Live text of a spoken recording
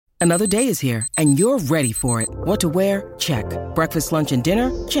Another day is here, and you're ready for it. What to wear? Check. Breakfast, lunch, and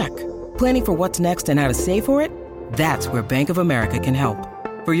dinner? Check. Planning for what's next and how to save for it? That's where Bank of America can help.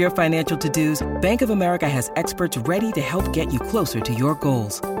 For your financial to-dos, Bank of America has experts ready to help get you closer to your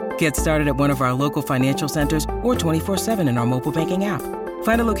goals. Get started at one of our local financial centers or 24/7 in our mobile banking app.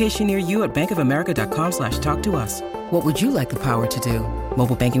 Find a location near you at bankofamerica.com/talktous. What would you like the power to do?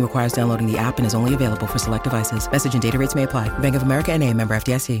 Mobile banking requires downloading the app and is only available for select devices. Message and data rates may apply. Bank of America N.A., member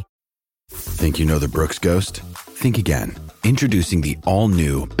FDIC. Think you know the Brooks Ghost? Think again. Introducing the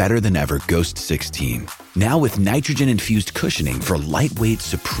all-new, better-than-ever Ghost 16. Now with nitrogen-infused cushioning for lightweight,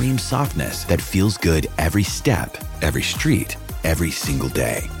 supreme softness that feels good every step, every street, every single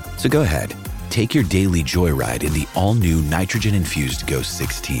day. So go ahead, take your daily joyride in the all-new nitrogen-infused Ghost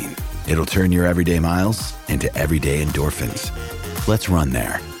 16. It'll turn your everyday miles into everyday endorphins. Let's run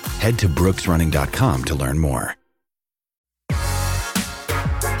there. Head to brooksrunning.com to learn more.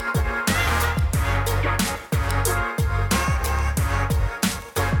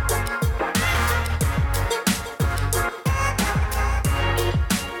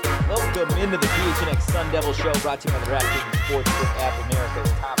 Into the PHNX Sun Devil Show, brought to you by the DraftKings Sportsbook app,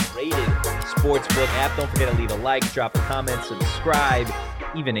 America's top-rated sportsbook app. Don't forget to leave a like, drop a comment, subscribe,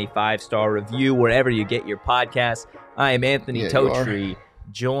 even a 5-star review wherever you get your podcasts. I am Anthony Totri,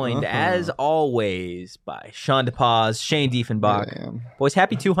 joined as always by Sean DePaz, Shane Diefenbach. Boys,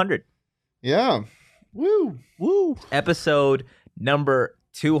 happy 200. Yeah. Woo. Woo. Episode number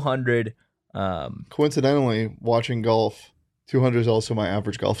 200. Coincidentally, watching golf, 200 is also my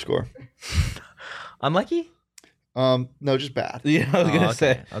average golf score. Unlucky? No, just bad. Yeah, I was gonna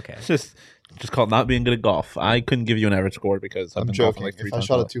say. Okay. It's just called not being good at golf. I couldn't give you an average score because I'm been joking. Like 3 if I times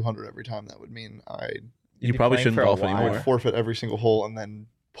shot a at 200 every time, that would mean you probably shouldn't golf I anymore. would forfeit every single hole and then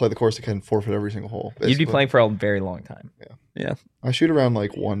play the course again and forfeit every single hole. Basically. You'd be playing for a very long time. Yeah. I shoot around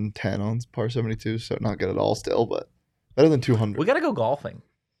like 110 on par 72, so not good at all still, but better than 200. We got to go golfing.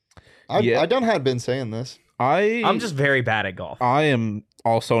 I done had been saying this. I'm just very bad at golf. I am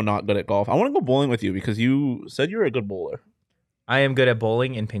also not good at golf. I want to go bowling with you because you said you're a good bowler. I am good at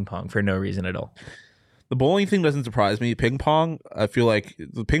bowling and ping pong for no reason at all. The bowling thing doesn't surprise me. Ping pong, I feel like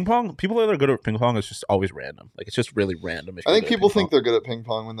the ping pong, people that are good at ping pong is just always random. Like it's just really random. I think people think they're good at ping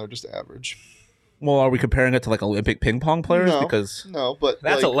pong when they're just average. Well, are we comparing it to like Olympic ping pong players? No, but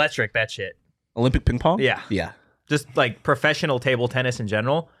that's electric, that shit. Olympic ping pong? Yeah. Yeah. Just like professional table tennis in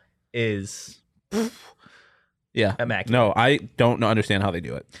general is... Yeah. Immaculate. No, I don't understand how they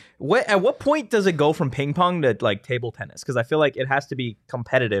do it. At what point does it go from ping pong to like table tennis? Because I feel like it has to be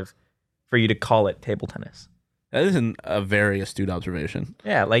competitive for you to call it table tennis. That is a very astute observation.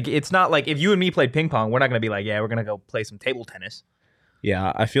 Yeah, like it's not like if you and me played ping pong, we're not going to be like, yeah, we're going to go play some table tennis.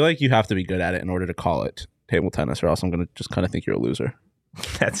 Yeah, I feel like you have to be good at it in order to call it table tennis, or else I'm going to just kind of think you're a loser.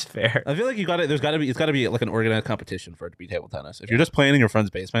 That's fair. I feel like it's got to be like an organized competition for it to be table tennis. If you're just playing in your friend's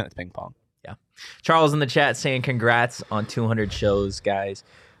basement, it's ping pong. Yeah. Charles in the chat saying congrats on 200 shows, guys.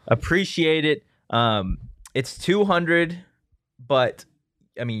 Appreciate it. It's 200, but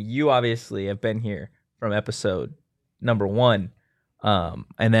I mean, you obviously have been here from episode number 1. And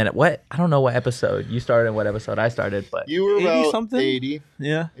then I don't know what episode you started and what episode I started, but you were about something? 80.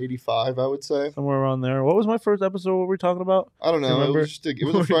 Yeah. 85, I would say. Somewhere around there. What was my first episode? What were we talking about? I don't know. It was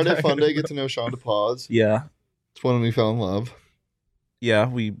a Friday fun day. Get to know Sean DePaz. Yeah. It's when we fell in love. Yeah,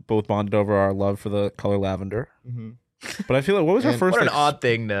 we both bonded over our love for the color lavender. Mm-hmm. But I feel like, what was our first what an odd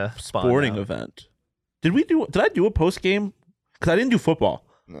thing to sporting event? Did I do a post game? Because I didn't do football.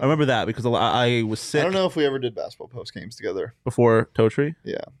 No. I remember that because I was sick. I don't know if we ever did basketball post games together before Totri.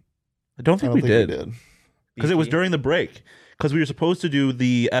 Yeah, I don't think we did because it was during the break. Because we were supposed to do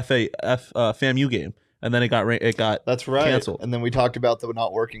the FAMU game, and then it got that's right canceled. And then we talked about the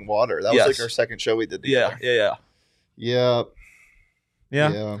not working water. That was like our second show we did together.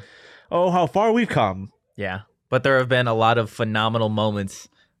 Yeah. Oh, how far we've come. Yeah. But there have been a lot of phenomenal moments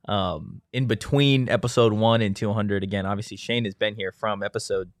in between episode 1 and 200. Again, obviously, Shane has been here from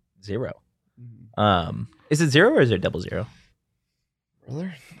episode 0. Mm-hmm. Is it 0 or is it 00?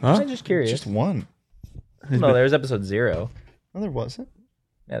 Brother? I'm just curious. Just 1. No, there's episode 0. No, there wasn't.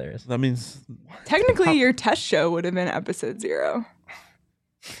 Yeah, there is. That means... Technically, your test show would have been episode 0.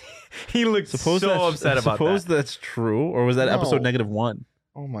 He looked so upset about that. Suppose that's true, or was that episode -1?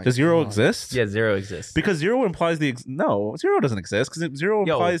 Oh my! Does 0 exist? Yeah, 0 exists. Because 0 implies no, 0 doesn't exist because 0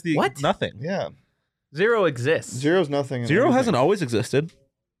 implies nothing. Yeah, 0 exists. 0's nothing. 0 hasn't always existed.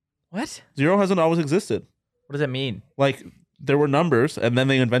 What? 0 hasn't always existed. What does that mean? Like there were numbers, and then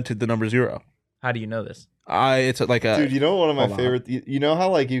they invented the number 0. How do you know this? It's like a dude. You know one of my favorite. You know how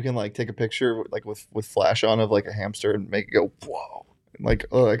like you can like take a picture like with flash on of like a hamster and make it go whoa. like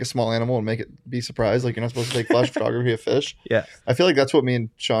a small animal and make it be surprised. Like you're not supposed to take flash photography of fish. Yeah. I feel like that's what me and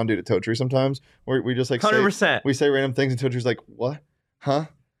Sean do to Totri sometimes. Where we just like 100%. we say random things and Totri's like, what? Huh?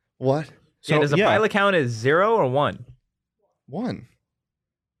 What? So does a pilot count as 0 or 1? 1.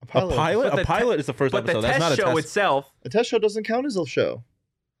 A pilot is the first episode. But the That's not test a show test. itself. A test show doesn't count as a show.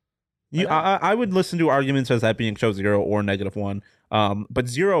 I would listen to arguments as that being show 0 or -1. But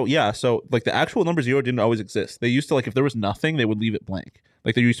 0, yeah. So like the actual number 0 didn't always exist. They used to, like, if there was nothing, they would leave it blank.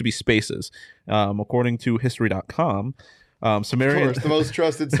 Like there used to be spaces. According to history.com, Sumerian. Of course, the most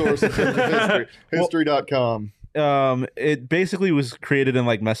trusted source in terms of history. History.com. It basically was created in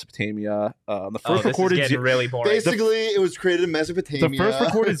like Mesopotamia. The first recorded this is getting really boring. Basically, it was created in Mesopotamia. The first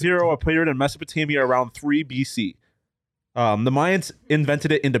recorded 0 appeared in Mesopotamia around 3 BC. The Mayans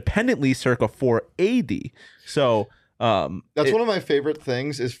invented it independently circa 4 AD. So that's one of my favorite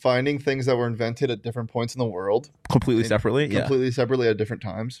things is finding things that were invented at different points in the world. Completely separately at different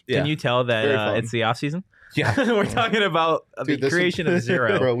times. Can you tell that it's the off season? Yeah. We're talking about the creation of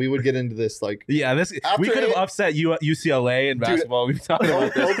 0. Bro, we would get into this like we could have upset UCLA in basketball. We've talked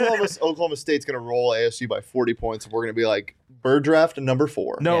about this. Oklahoma State's gonna roll ASU by 40 points and we're gonna be like bird draft number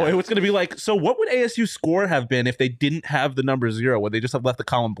 4. No, it was gonna be like, so what would ASU score have been if they didn't have the number 0? Would they just have left the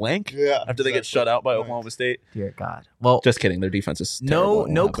column blank? Yeah. After they get shut out by Oklahoma State? Dear God. Well, just kidding. Their defense is terrible.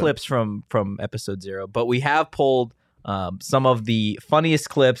 No clips from episode 0, but we have pulled some of the funniest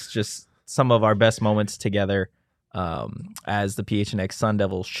clips, just some of our best moments together as the PHNX Sun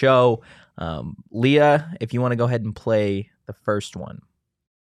Devils show. Leah, if you want to go ahead and play the first one.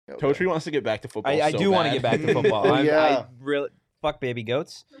 Totri wants to get back to football. I do want to get back to football. I really fuck baby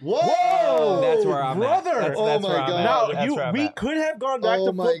goats. Whoa, that's where I'm brother. At. Oh that's my where I'm God. at. No, we could have gone back Oh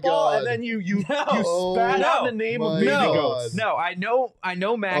to my football, God. and then you Oh spat out the my name of baby God. goats. No, I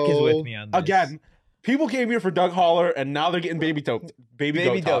know Mac is with me on this. Again, people came here for Doug Holler, and now they're getting baby goat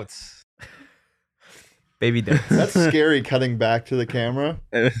goats. Baby goats. That's scary cutting back to the camera.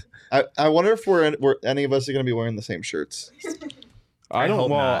 I wonder if we're any of us are going to be wearing the same shirts. I don't.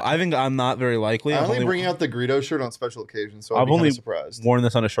 hope Well, not. I think I'm not very likely. I'm only bringing out the Greedo shirt on special occasions, so I've I'll be only surprised. worn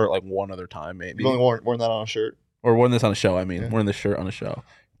this on a shirt like one other time, maybe. You've only worn that on a shirt? Or worn this on a show, I mean. Yeah. Worn this shirt on a show.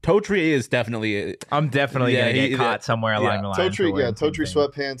 Totri is definitely... I'm definitely going to get caught somewhere along the line. Totri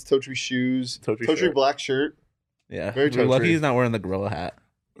sweatpants, Totri shoes, Totri black shirt. Yeah. Very We're lucky Totri. he's not wearing the gorilla hat.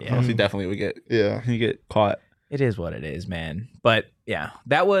 Yeah. Else he definitely would get... Yeah. He'd get caught. It is what it is, man. But yeah,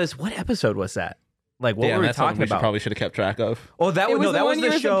 that was... What episode was that? Like, what were we talking about? Probably should have kept track of. Oh, that It was was the that one was you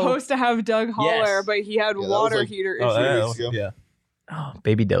the were show. supposed to have Doug Holler, Yes. but he had that was water like- heater Oh, issues. Yeah. Oh,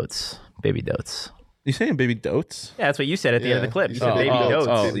 baby dotes. Baby dotes. You saying baby dotes? Yeah, that's what you said at the end of the clip. You said Oh, baby oh, goats.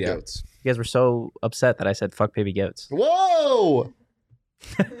 oh. Baby yeah. goats. You guys were so upset that I said fuck baby goats. Whoa!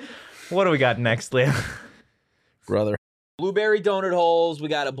 What do we got next, Leah? Brother. Blueberry donut holes. We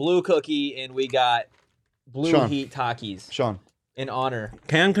got a blue cookie, and we got blue Sean. heat Takis Sean. in honor.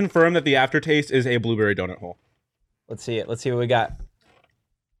 Can confirm that the aftertaste is a blueberry donut hole. Let's see it. Let's see what we got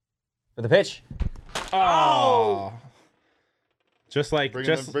for the pitch. Oh! Just like... Bring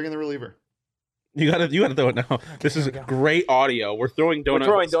just in the reliever. You gotta throw it now. This is great audio. We're throwing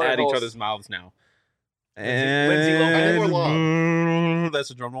donuts at each holes. other's mouths now. Lindsay Lohan. I think we're long.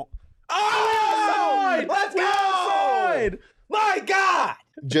 That's a drum roll. Oh! Let's go! My God!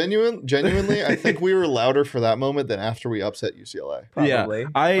 Genuinely, I think we were louder for that moment than after we upset UCLA. Probably.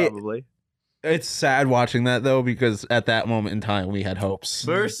 Yeah, Probably. It's sad watching that though, because at that moment in time we had hopes.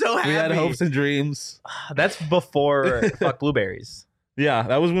 We're so happy. We had hopes and dreams. That's before fuck blueberries. Yeah,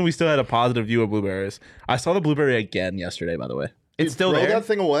 that was when we still had a positive view of blueberries. I saw the blueberry again yesterday, by the way. It's still Throw there. that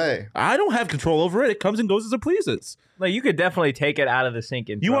thing away. I don't have control over it. It comes and goes as it pleases. Like, you could definitely take it out of the sink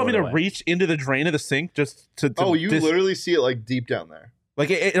and You throw want me it to away. reach into the drain of the sink just to Oh, you literally see it like deep down there. like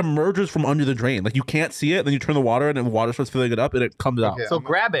it emerges from under the drain. Like you can't see it, then you turn the water and the water starts filling it up and it comes out. Okay. So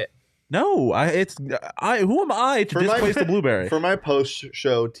grab it. No, who am I to displace the blueberry? For my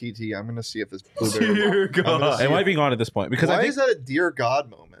post-show TT, I'm gonna see if this blueberry. I'm gonna see It if- might be gone at this point because Why I think is that a dear God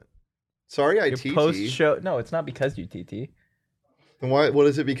moment? Sorry, I Your TT. post-show... No, it's not because you TT. Then why? What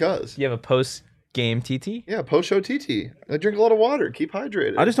is it because? You have a post-game TT? Yeah, post-show TT. I drink a lot of water. Keep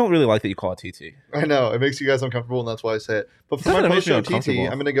hydrated. I just don't really like that you call it TT. I know it makes you guys uncomfortable, and that's why I say it. But for It's not my that it makes me post-show TT, uncomfortable.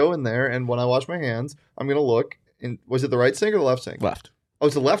 I'm gonna go in there, and when I wash my hands, I'm gonna look. And was it the right sink or the left sink? Left. Oh,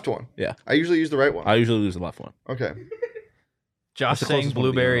 it's the left one. Yeah. I usually use the right one. I usually lose the left one. Okay. Josh the saying closest one to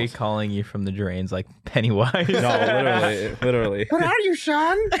the blueberry animals. calling you from the drains like Pennywise. No, literally. What are you,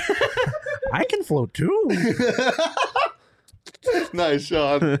 Sean? I can float too. Nice,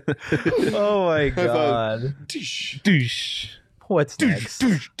 Sean. Oh my five. god. Douche. What's next?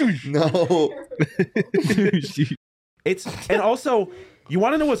 No. It's and also You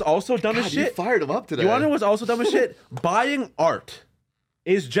want to know what's also dumb as God, you shit? fired him up today. You want to know what's also dumb as shit? Buying art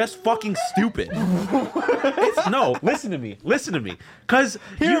is just fucking stupid. No, listen to me. Listen to me. Because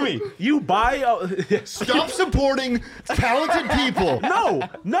you buy... Stop supporting talented people.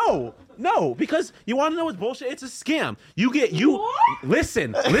 No, because you want to know what's bullshit? It's a scam.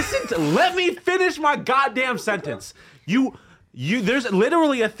 Listen, let me finish my goddamn sentence. There's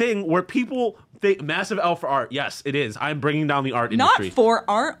literally a thing where people think massive L for art. Yes, it is. I'm bringing down the art industry. Not for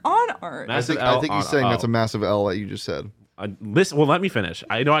art, on art. I think he's saying that's a massive L that you just said. Listen, well, let me finish.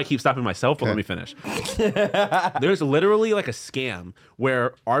 I know I keep stopping myself, but let me finish. There's literally like a scam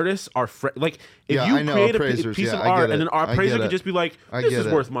where artists are if you create a piece of art and an art appraiser could just be like, this is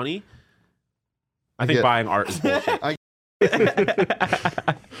worth money. I think buying art is bullshit.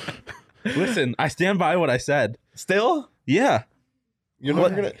 Listen, I stand by what I said. Still? Yeah. You're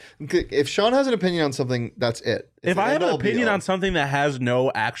not gonna. If Sean has an opinion on something, that's it. If I have an opinion on something that has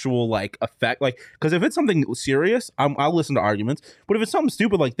no actual like effect, like because if it's something serious, I'll listen to arguments. But if it's something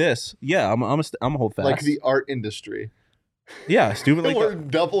stupid like this, yeah, I'm a hold fast. Like the art industry. Yeah, stupid. Like we're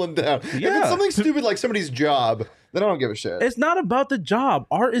doubling down. Yeah. If it's something stupid like somebody's job, then I don't give a shit. It's not about the job.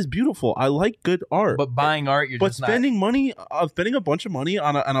 Art is beautiful. I like good art. But buying art, spending money, spending a bunch of money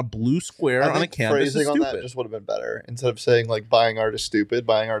on a blue square on a canvas is stupid. On that just would have been better. Instead of saying like buying art is stupid,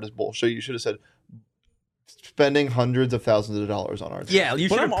 buying art is bullshit, you should have said spending hundreds of thousands of dollars on art. Yeah, you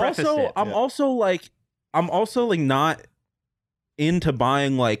should have prefaced it. I'm also like not into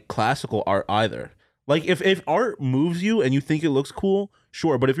buying like classical art either. Like if art moves you and you think it looks cool,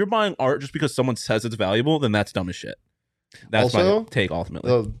 sure. But if you're buying art just because someone says it's valuable, then that's dumb as shit. That's also, my take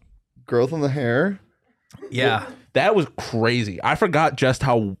ultimately. The growth on the hair. Yeah. That was crazy. I forgot just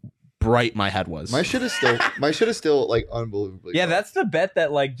how bright my head was. My shit is still like unbelievably. Yeah, that's the bet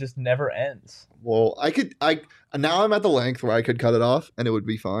that like just never ends. Well, now I'm at the length where I could cut it off and it would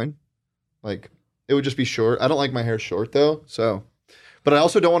be fine. Like it would just be short. I don't like my hair short though, so. But I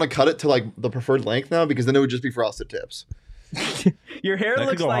also don't want to cut it to like the preferred length now because then it would just be frosted tips. Your hair That could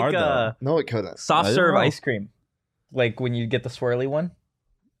looks go like hard, No, it couldn't. soft serve ice cream, like when you get the swirly one.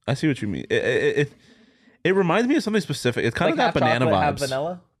 I see what you mean. It reminds me of something specific. It's kind Like of got half banana chocolate, half vibes.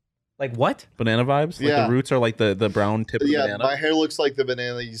 vanilla. Like what? Banana vibes. Like Yeah. the roots are like the brown tip of the Yeah, banana. my hair looks like the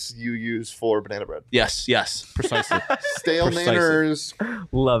bananas you use for banana bread. Yes, precisely. Stale Precisely. Love nanners.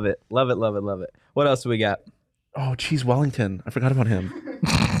 it. Love it. Love it. Love it. What else do we got? Oh, geez, Wellington. I forgot about him.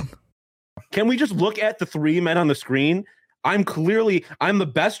 Can we just look at the three men on the screen? I'm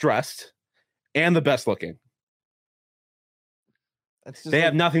the best dressed and the best looking. That's just They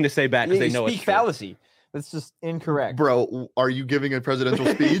have nothing to say back because they know it's speak true. fallacy. That's just incorrect. Bro, are you giving a presidential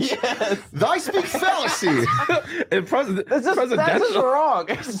speech? Yes. I speak fallacy. And That's just wrong.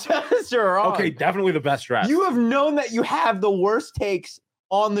 It's just wrong. Okay, definitely the best dressed. You have known that you have the worst takes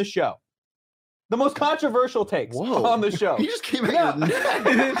on the show. The most controversial takes on the show. He just came at your neck.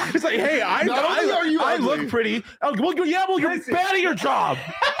 It's like, hey, I ugly. look pretty. Oh, well, yeah, well, you're bad at your job.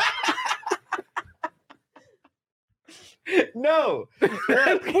 No.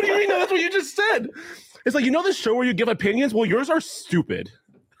 What do you mean? No, that's what you just said. It's like, this show where you give opinions? Well, yours are stupid.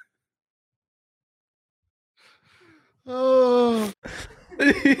 Oh,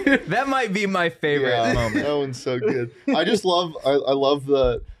 That might be my favorite moment. that one's so good. I just love. I love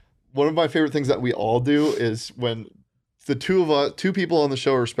one of my favorite things that we all do is when the two people on the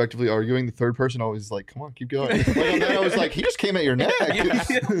show are respectively arguing, the third person always is like, come on, keep going. Like on that, I was like, he just came at your neck.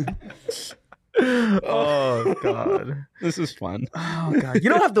 Oh God. This is fun. Oh God. You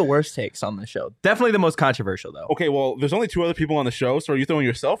don't have the worst takes on the show. Definitely the most controversial though. Okay, well, there's only two other people on the show, so are you throwing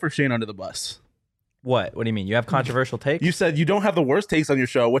yourself or Shane under the bus? What? What do you mean? You have controversial takes? You said you don't have the worst takes on your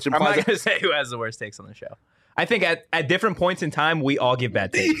show, which I'm implies not going to say who has the worst takes on the show. I think at different points in time, we all give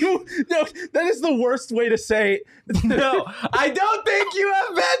bad takes. No, that is the worst way to say. No, I don't think you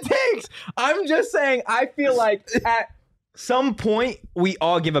have bad takes. I'm just saying I feel like at some point, we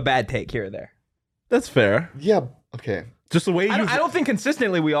all give a bad take here or there. That's fair. Yeah. Okay. Just the way you. I don't think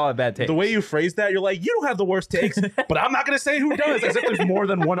consistently we all have bad takes. The way you phrase that, you're like, you don't have the worst takes, but I'm not going to say who does, as if there's more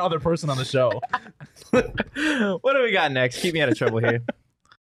than one other person on the show. What do we got next? Keep me out of trouble here.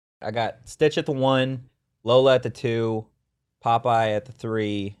 I got Stitch at the 1, Lola at the 2, Popeye at the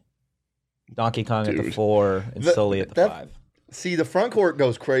 3, Donkey Kong at the 4, and Sully at the 5. See, the front court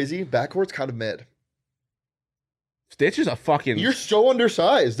goes crazy. Back court's kind of mid. Stitch is a fucking. You're so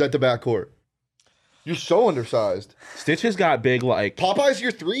undersized at the back court. You're so undersized. Stitch has got big, like. Popeye's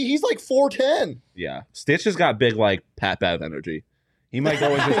your 3. He's like 4'10". Yeah. Stitch has got big, like, Pat Bev energy. He might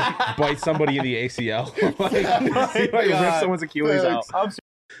go and just bite somebody in the ACL. He might rip someone's Achilles out.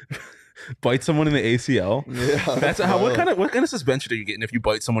 Bite someone in the ACL. Yeah, That's how. What kind of suspension are you getting if you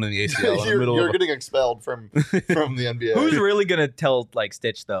bite someone in the ACL in the middle you're of? getting expelled from the NBA. Who's really gonna tell like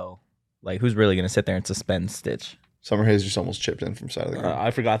Stitch though? Like who's really gonna sit there and suspend Stitch? Summer Hayes just almost chipped in from side of the ground.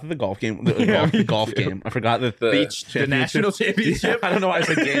 I forgot that the golf game. The golf game. I forgot that the The national championship. Yeah, I don't know why I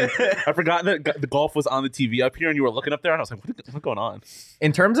said game. I forgot that the golf was on the TV up here, and you were looking up there, and I was like, "What's going on?"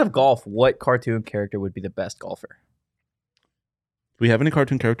 In terms of golf, what cartoon character would be the best golfer? Do we have any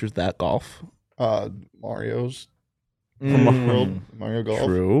cartoon characters that golf? Mario's Mm. world, Mario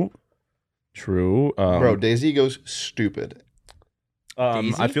Golf. True. Bro, Daisy goes stupid.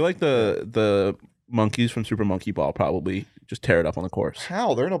 Daisy? I feel like the monkeys from Super Monkey Ball probably just tear it up on the course.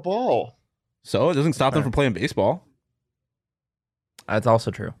 How? They're in a ball. So it doesn't stop them from playing baseball. That's also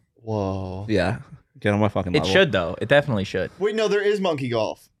true. Whoa. Yeah, get on my fucking It level. should though. It definitely should. Wait, no, there is monkey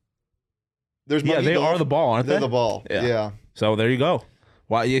golf. There's Yeah, monkey they golf. are the ball, aren't They're they? the ball. Yeah. Yeah. So there you go.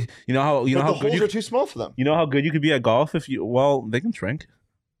 Why you know how But the how good holes you are too small for them. You know how good you could be at golf if you they can shrink.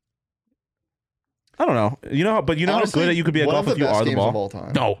 I don't know. Honestly, how good you could be at one golf of if the you best are the games ball. of all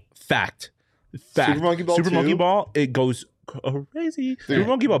time. No, fact. Super Monkey Ball Super 2? Monkey Ball, it goes crazy. Super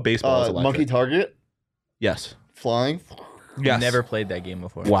Monkey Ball baseball is electric. Monkey target, Yes. flying. Yes. Never played that game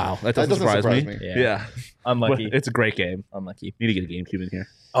before. Wow, that doesn't surprise me. Yeah. But Unlucky. it's a great game. Unlucky. You need to get a GameCube in here.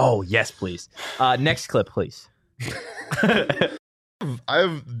 Oh yes, please. Next clip, please. I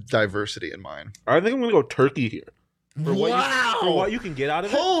have diversity in mine. I think I'm gonna go turkey here. For Wow. for what you can get out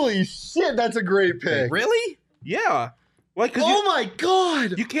of it. Holy shit, that's a great pick. Really? Yeah. Like, cause Oh my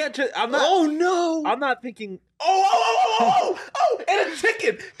god. you can't just. I'm not. Oh no. I'm not thinking. Oh, and a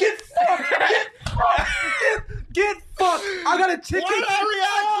chicken. Get fucked. Get fucked. I got a chicken. Why did I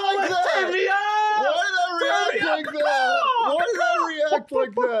react like that? Turn me Why on. did I react like that? Why did I react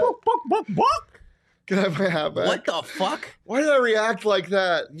like that? Can I have my hat back? What the fuck? Why did I react like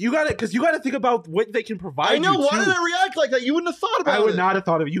that? You got it, because you got to think about what they can provide. I know. You Why too. did I react like that? You wouldn't have thought about it. I would not have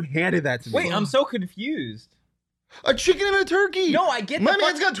thought of it. You handed that to me. Wait, I'm so confused. A chicken and a turkey. No, I get My the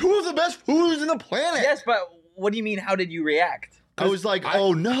man's got two of the best foods in the planet. Yes, but what do you mean? How did you react? I was like,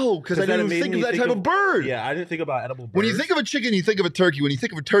 oh no, because I that didn't made think me of that think type of bird. Yeah, I didn't think about edible birds. When you think of a chicken, you think of a turkey. When you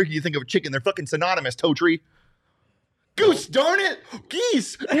think of a turkey, you think of a chicken. They're fucking synonymous, Totri. Goose, darn it!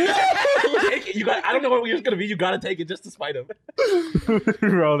 Geese! No! you got. I don't know what yours gonna be. You gotta take it just to spite him,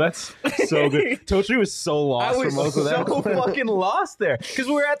 bro. That's so good. Totri was so lost I was for most of that. so fucking lost there because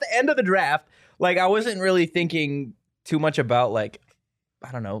we were at the end of the draft. Like I wasn't really thinking too much about like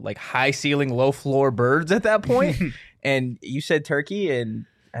I don't know, like high ceiling, low floor birds at that point. And you said turkey, and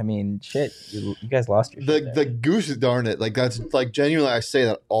I mean, shit, you guys lost your shit The goose, darn it! Like that's like genuinely, I say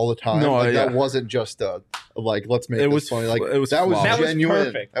that all the time. No, like yeah. that wasn't just let's make It this was funny. Like it was that was flawless. That was genuine.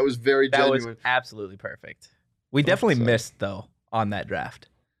 perfect. That was very That genuine. was absolutely perfect. We definitely so. missed though on that draft.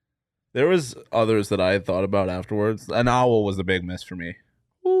 There was others that I thought about afterwards. An owl was the big miss for me.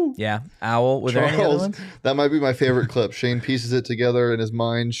 Yeah, owl. Were there any other Charles, ones? that might be my favorite clip. Shane pieces it together in his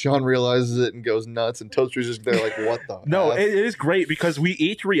mind. Sean realizes it and goes nuts. And Toaster's just there like, what the? No, F? it is great because we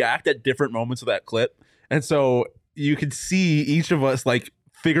each react at different moments of that clip, and so you can see each of us like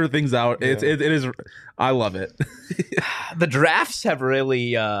figure things out. Yeah. It is. I love it. The drafts have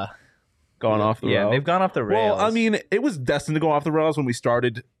really Gone off the yeah, rails. they've gone off the rails. Well, I mean, it was destined to go off the rails when we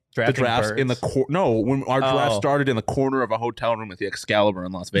started Drafting the drafts in the birds. when our draft Oh. started in the corner of a hotel room at the Excalibur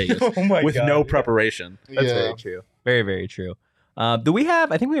in Las Vegas Oh my with God, no yeah. preparation. That's Yeah. very true. Very, very true. Do we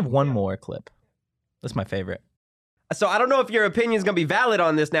have? I think we have one more clip. That's my favorite. So I don't know if your opinion is gonna be valid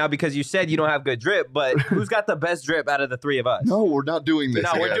on this now because you said you don't have good drip, but who's got the best drip out of the three of us? No, we're not doing this.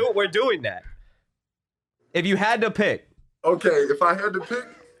 No, again. we're doing that. If you had to pick, Okay, if I had to pick,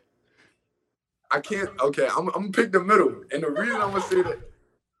 I can't. Okay, I'm gonna pick the middle, and the reason I'm gonna say that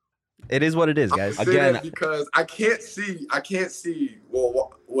it is what it is, I'm guys. gonna say Again- that because I can't see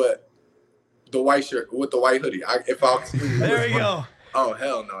what the white shirt with the white hoodie. If I see There you go. Oh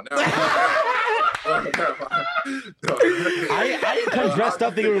hell no! I come dressed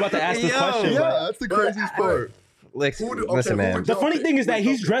up thinking we were about to ask this Yo. question. Yeah, that's the craziest part. Listen, man. The funny thing is that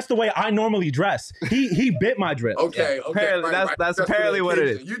he's dressed the way I normally dress. He bit my drip. Okay, Yeah. okay. Apparently, that's Just for apparently the what it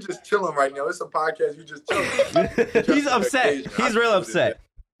occasion. You just chilling right now. It's a podcast. You just chilling. He's upset. He's real upset.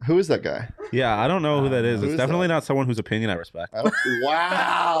 Who is that guy? Yeah, I don't know who that is. Who It's is definitely that? not someone whose opinion I respect.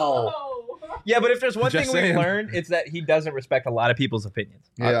 Wow. Yeah, but if there's one Just thing we've saying. learned, it's that he doesn't respect a lot of people's opinions.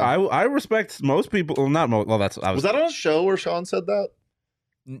 Yeah. I respect most people. Well, not most. Well, that's I Was that on a show where Sean said that?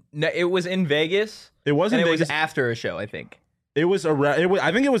 No, it was in Vegas, It wasn't and it Vegas. was after a show, I think. It was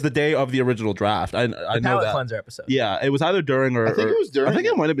I think it was the day of the original draft. I The know palate that. cleanser episode. Yeah, it was either during or. I think it was during. I think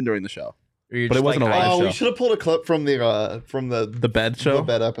it might have been during the show. But it wasn't a live show. We should have pulled a clip from the bed show, the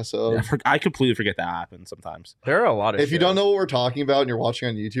bed episode. Yeah, I completely forget that happens sometimes. There are a lot of. If you don't know what we're talking about and you're watching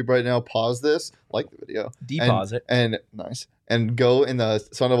on YouTube right now, pause this, like the video, Depause it, and nice, and go in the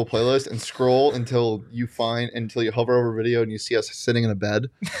Sun Devil playlist and scroll until you hover over video and you see us sitting in a bed.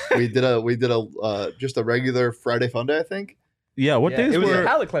 We did a just a regular Friday Fun Day, I think. Yeah, what days it was were a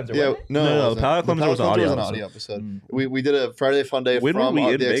palate cleanser? Yeah, wasn't it? No, the palate cleanser was an audio episode. We did a Friday Fun Day When were from we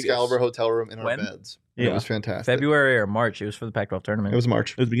in the Vegas? Excalibur hotel room in our When? beds. Yeah. It was fantastic. February or March? It was for the Pac-12 tournament. It was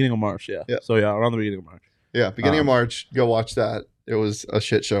March. It was beginning of March. Yeah. Yeah. So yeah, around the beginning of March. Yeah, beginning of March. Go watch that. It was a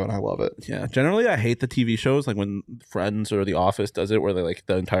shit show, and I love it. Yeah. Generally, I hate the TV shows like when Friends or The Office does it, where they like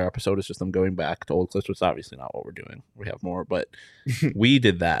the entire episode is just them going back to old clips, which is obviously not what we're doing. We have more, but we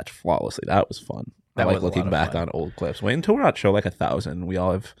did that flawlessly. That was fun. That I was like a lot looking of back fun. on old clips. Wait until we're at show like 1,000. We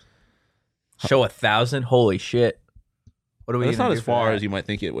all have. Show 1,000? Holy shit! What are we? That's gonna not do as for far that? as you might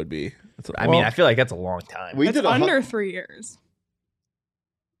think it would be. I mean, I feel like that's a long time. We It's did under 3 years.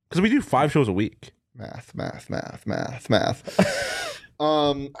 because we do 5 shows a week. math.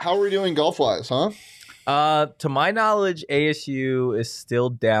 How are we doing golf wise, huh? To my knowledge, ASU is still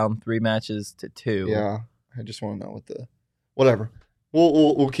down 3 matches to 2. Yeah, I just want to know whatever.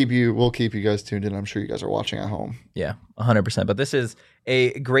 We'll keep you guys tuned in. I'm sure you guys are watching at home. Yeah, 100%. But this is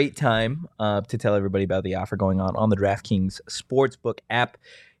a great time to tell everybody about the offer going on the DraftKings Sportsbook app.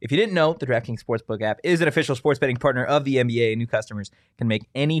 If you didn't know, the DraftKings Sportsbook app is an official sports betting partner of the NBA, and new customers can make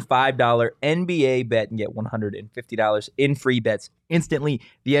any $5 NBA bet and get $150 in free bets instantly.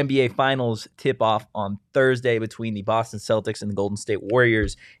 The NBA Finals tip off on Thursday between the Boston Celtics and the Golden State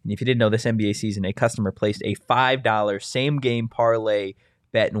Warriors. And if you didn't know, this NBA season, a customer placed a $5 same-game parlay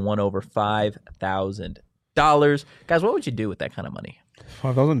bet and won over $5,000. Guys, what would you do with that kind of money?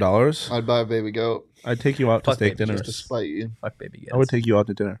 $5,000. I'd buy a baby goat I'd take you out to Fuck steak baby, dinner. just to spite you. Fuck baby. I would take you out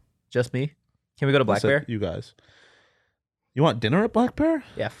to dinner. Just me? Can we go to Black I said Bear? You guys. You want dinner at Black Bear?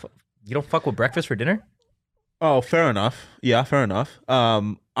 Yeah. You don't fuck with breakfast for dinner? Oh, fair enough. Yeah, fair enough.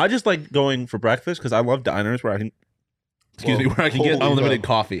 I just like going for breakfast because I love diners where I can, where I can get holy unlimited fuck.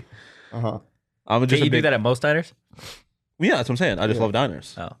 coffee. Uh-huh. I'm Can just you a big, do that at most diners? Yeah, that's what I'm saying. I just love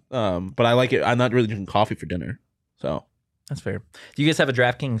diners. Oh. But I like it. I'm not really drinking coffee for dinner, so That's fair. Do you guys have a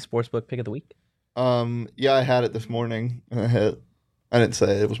DraftKings Sportsbook pick of the week? Yeah, I had it this morning. I didn't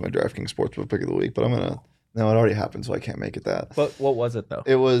say it was my DraftKings Sportsbook pick of the week, but no, it already happened, so I can't make it that. What was it, though?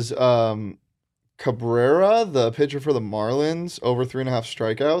 It was Cabrera, the pitcher for the Marlins, over 3.5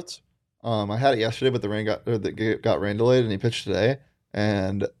 strikeouts. I had it yesterday, but the got rain delayed, and he pitched today.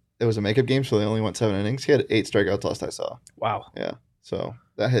 And it was a makeup game, so they only went 7 innings. He had 8 strikeouts last I saw. Wow. Yeah, so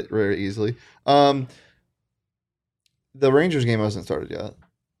that hit very easily. The Rangers game hasn't started yet.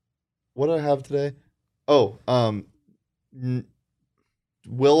 What did I have today? Oh,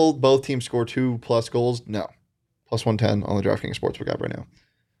 will both teams score 2+ goals? No. Plus 110 on the DraftKings Sportsbook app right now.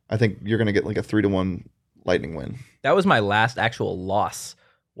 I think you're going to get like a 3-1 Lightning win. That was my last actual loss.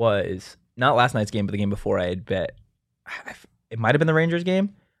 Was not last night's game, but the game before I had bet. It might have been the Rangers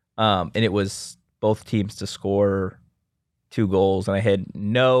game. And it was both teams to score 2 goals. And I had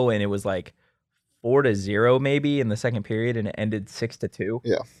no, and it was like 4-0 maybe in the second period, and it ended 6-2.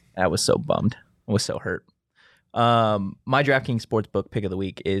 Yeah. I was so bummed. I was so hurt. My DraftKings Sportsbook pick of the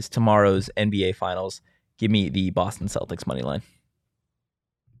week is tomorrow's NBA Finals. Give me the Boston Celtics money line.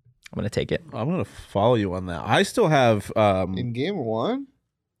 I'm going to take it. I'm gonna follow you on that. I still have In game 1?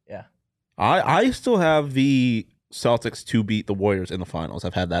 Yeah. I still have the Celtics to beat the Warriors in the finals.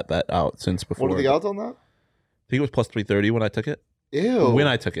 I've had that bet out since before. What are the odds on that? I think it was plus 330 when I took it. Ew. When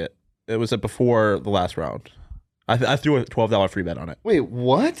I took it, it was before the last round. I threw a $12 free bet on it Wait,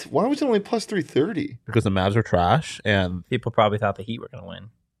 what? Why was it only plus 330? because the Mavs are trash and People probably thought the Heat were going to win.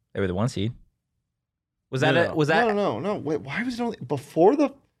 They were the 1 seed. Was that No, it? no. Was that? No. Wait, why was it only before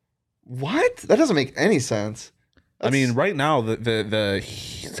the... What? That doesn't make any sense. I mean, right now the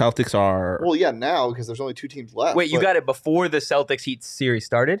Celtics are, Well, yeah, now because there's only 2 teams left. Wait, you but- got it before the Celtics Heat series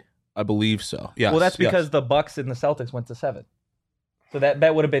started? I believe so. Yeah. Well, that's because the Bucks and the Celtics went to 7. So that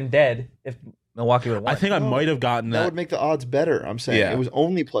bet would have been dead if Milwaukee would have won. I think I No, might have gotten that that. would make the odds better. I'm saying Yeah. it was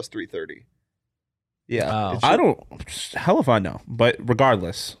only plus 330. Yeah. Oh. I don't. Hell if I know. But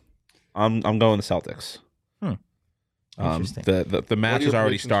regardless, I'm going the Celtics. Interesting. The What are match your has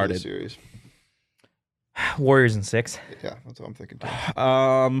already predictions for the started. Series? Warriors in 6. Yeah, that's what I'm thinking too.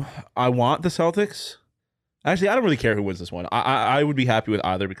 I want the Celtics. Actually, I don't really care who wins this one. I would be happy with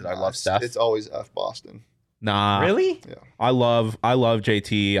either because I love Steph. It's always F Boston. Nah, Really? Yeah, I love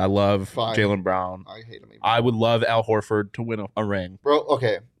JT. I love Fine. Jaylen Brown. I hate him. Even. I would love Al Horford to win a ring. Bro,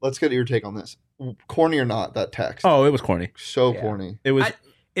 okay, let's get your take on this. Corny or not, that text. Oh, it was corny. So Yeah. corny. It was.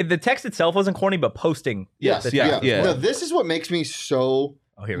 The text itself wasn't corny, but posting. Yes, the yeah, text yeah. was. No, this is what makes me so.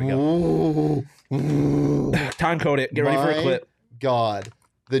 Oh, here we go. Time code it. Get ready for a My clip. God,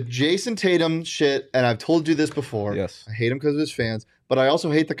 the Jason Tatum shit, and I've told you this before. Yes. I hate him because of his fans, but I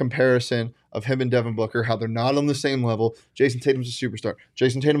also hate the comparison of him and Devin Booker, how they're not on the same level. Jason Tatum's a superstar.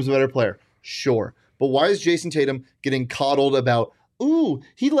 Jason Tatum's a better player. Sure. But why is Jason Tatum getting coddled about, ooh,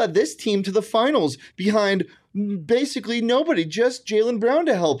 he led this team to the finals behind basically nobody, just Jaylen Brown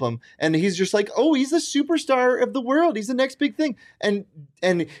to help him. And he's just like, oh, he's the superstar of the world. He's the next big thing. And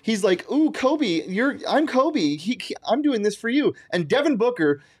he's like, ooh, Kobe, I'm Kobe. I'm doing this for you. And Devin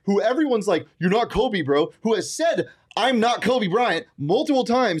Booker, who everyone's like, you're not Kobe, bro, who has said, I'm not Kobe Bryant multiple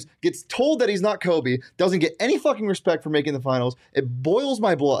times, gets told that he's not Kobe, doesn't get any fucking respect for making the finals. It boils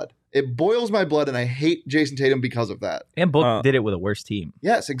my blood. It boils my blood, and I hate Jason Tatum because of that. And Book did it with a worse team.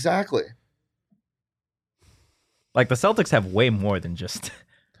 Yes, exactly. Like the Celtics have way more than just.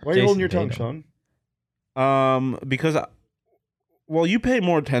 Why are you Jason holding your tongue, Tatum. Sean? Because, well, you pay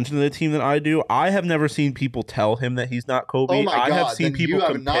more attention to the team than I do. I have never seen people tell him that he's not Kobe. Oh my God, I have seen then people you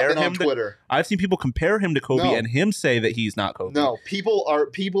have not compare been on him to Twitter. I've seen people compare him to Kobe No. and him say that he's not Kobe. No,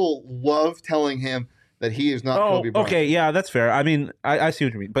 people love telling him that he is not Kobe Bryant. Okay, yeah, that's fair. I mean, I see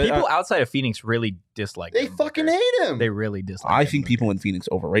what you mean. But People outside of Phoenix really dislike They Devin fucking Booker. hate him. They really dislike I Devin think Booker. people in Phoenix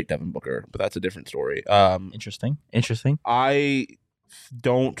overrate Devin Booker, but that's a different story. Interesting. I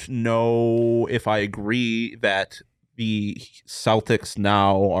don't know if I agree that the Celtics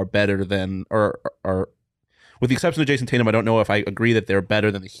now are better than, or with the exception of Jason Tatum, I don't know if I agree that they're better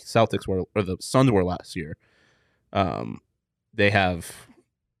than the Celtics were or the Suns were last year. They have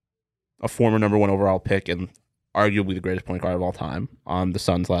a former number 1 overall pick and arguably the greatest point guard of all time on the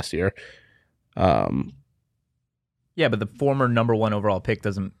Suns last year. Yeah, but the former number 1 overall pick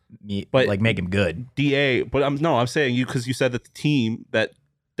doesn't make him good. But I'm saying you because you said that the team that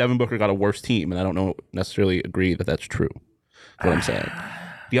Devin Booker got a worse team, and I don't necessarily agree that that's true. That's what I'm saying.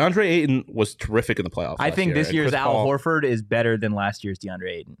 DeAndre Ayton was terrific in the playoffs. I think this and year's Chris Al Paul- Horford is better than last year's DeAndre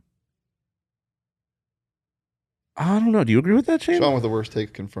Ayton. I don't know. Do you agree with that, Shane? Sean with the worst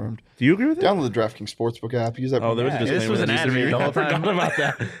take confirmed. Do you agree with that? Download the DraftKings Sportsbook app. Use that. Oh, there was a disclaimer. This was an that ad needs to be read the read. whole I forgot time. about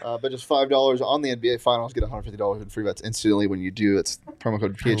that. Bet just $5 on the NBA Finals. Get $150 in free bets instantly when you do. It's promo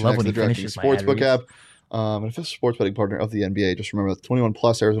code I PHNX love when in the he DraftKings finishes my ad Sportsbook reads. app. An official sports betting partner of the NBA. Just remember that 21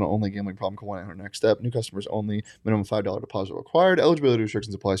 plus Arizona only. Gambling problem? Call 1-800-NEXT STEP. New customers only. Minimum $5 deposit required. Eligibility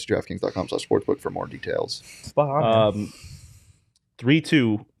restrictions apply. See DraftKings.com/sportsbook for more details.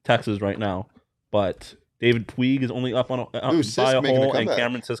 3-2 Texas right now, but David Puig is only up on Sisk by a making a hole, and comeback.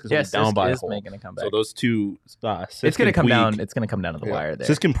 Cameron Sisk is Yeah, only down Sisk by a is hole. making a comeback. So those two, Sisk It's gonna and come Puig- down. It's gonna come down to the wire there.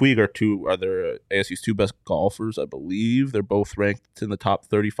 Sisk and Puig are their ASU's 2 best golfers, I believe. They're both ranked in the top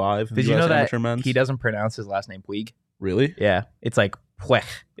 35. in Did you US know that amateur men's. he doesn't pronounce his last name Puig? Really? Yeah, it's like Puig.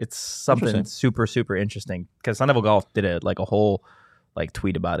 It's something Interesting. super super interesting because Sunday Golf did a whole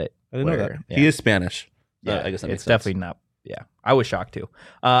tweet about it. I didn't know that. where- He is Spanish. Yeah, I guess that makes it's sense. definitely not. Yeah, I was shocked too.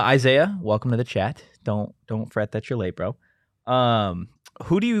 Isaiah, welcome to the chat. Don't fret that you're late, bro.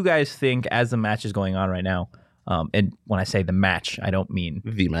 Who do you guys think as the match is going on right now? And when I say the match, I don't mean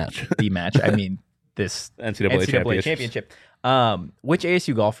the match. the match. I mean this NCAA championship. Which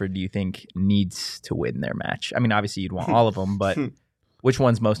ASU golfer do you think needs to win their match? I mean, obviously you'd want all of them, but which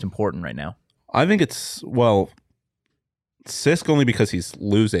one's most important right now? I think it's Sisk only because he's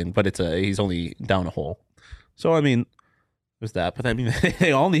losing, but he's only down a hole. So I mean, there's that. But I mean,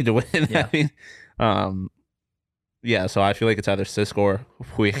 they all need to win. Yeah. I mean, yeah. So I feel like it's either Sisk or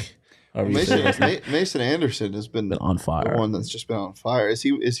Puig. Mason Anderson has been on fire. The one that's just been on fire. Is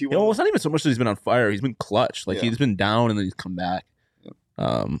he? Well, it's not even so much that he's been on fire. He's been clutch. Like Yeah. he's been down and then he's come back.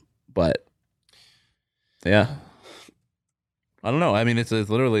 But yeah, I don't know. I mean, it's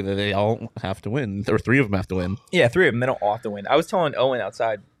literally that they all have to win, or 3 of them have to win. Yeah, 3 of them. They don't all have to win. I was telling Owen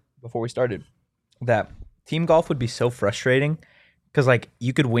outside before we started that team golf would be so frustrating because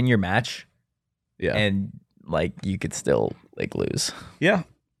you could win your match, Yeah, and you could still lose. yeah,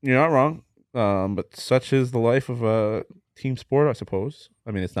 you're not wrong. But such is the life of a team sport, I suppose.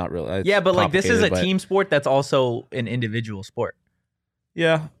 I mean, it's not really. It's Yeah, but this is a complicated, but- team sport that's also an individual sport.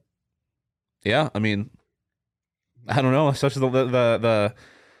 Yeah, yeah. I mean, I don't know. Such is the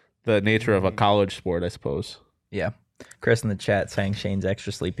nature of a college sport, I suppose. Yeah. Chris in the chat saying Shane's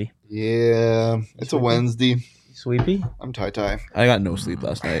extra sleepy. Yeah, it's a Wednesday. Sleepy? I'm tie. I got no sleep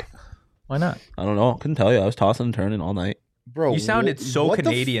last night. Why not? I don't know. Couldn't tell you. I was tossing and turning all night. Bro, You sounded so what the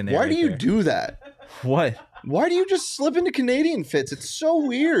Canadian there. Why right do you there. do that? What? Why do you just slip into Canadian fits? It's so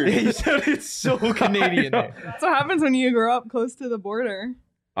weird. You sounded so Canadian there. That's what happens when you grow up close to the border.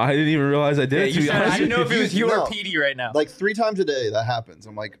 I didn't even realize I did. Yeah, to you be said, honest I didn't know with if it was you No. or PD right now. Like 3 times a day that happens.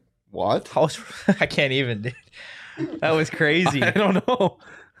 I'm like, what? I can't even, dude. That was crazy. I don't know.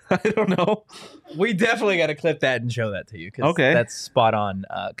 I don't know. We definitely got to clip that and show that to you. 'Cause Okay. that's spot on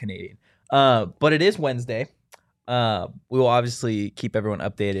Canadian. But it is Wednesday. We will obviously keep everyone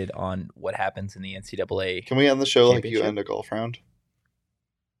updated on what happens in the NCAA. Can we end the show like you Championship? end a golf round?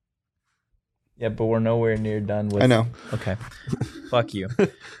 Yeah, but we're nowhere near done with. I know. Okay. Fuck you.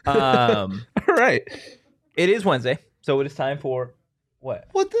 All right. It is Wednesday, so it is time for what?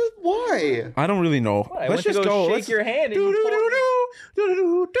 What the? Why? I don't really know. What? I Let's went just to go shake Let's- your hand and Do, you do, pulled me. do, do,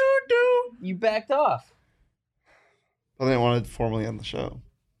 do, do, do. You backed off. I didn't want to formally end the show.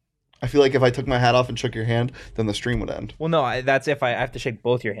 I feel like if I took my hat off and shook your hand, then the stream would end. Well, no, that's if I have to shake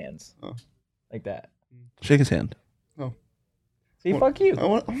both your hands. Oh. Like that. Shake his hand. Oh. See, Well, fuck you. I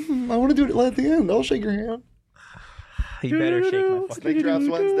want to do it at the end. I'll shake your hand. You better shake my fucking Snake Drafts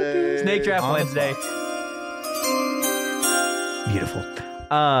Wednesday. Snake Draft On the Wednesday. clock. Beautiful.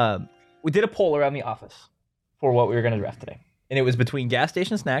 We did a poll around the office for what we were going to draft today. And it was between gas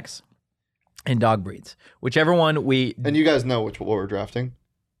station snacks and dog breeds. Whichever one we... And you guys know what we're drafting?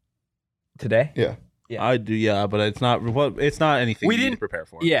 Today? Yeah. Yeah. I do, yeah, but it's not. Well, it's not anything We you need didn't to prepare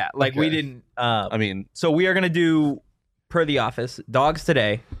for. Yeah, like we Okay. didn't... I mean, So we are going to do, per the office, dogs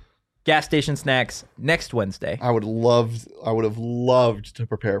today, gas station snacks next Wednesday. I would have loved to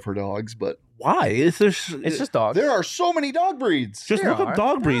prepare for dogs, but why? Is there? It's just dogs. there are so many dog breeds. Just There look are. up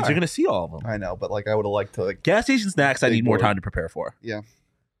dog breeds. There You're gonna see all of them. I know, but like I would have liked to like. Gas station snacks. I Big need more board. time to prepare for. Yeah.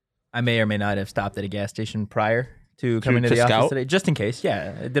 I may or may not have stopped at a gas station prior to coming to the scout? office today, just in case.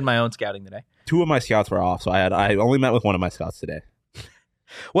 Yeah, I did my own scouting today. 2 of my scouts were off, so I only met with one of my scouts today.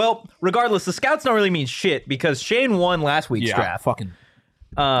 Well, regardless, the scouts don't really mean shit because Shane won last week's draft. fucking.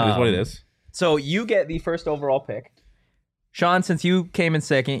 It is what it is. So you get the first overall pick. Sean, since you came in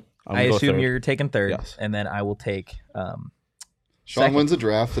second, I'm I gonna go assume third. you're taking third, Yes. and then I will take. Sean Second. wins a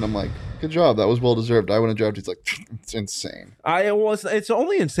draft, and I'm like, good job. That was well deserved. I win a draft. He's like, it's insane. It's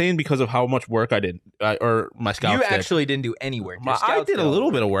only insane because of how much work I did, or my scouts. You did. actually didn't do any work. Your I scouts did a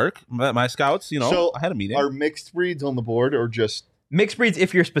little bit of work. My scouts, So I had a meeting. Are mixed breeds on the board or just Mixed breeds,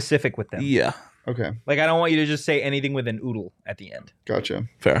 if you're specific with them. Yeah, okay? Like I don't want you to just say anything with an oodle at the end. Gotcha.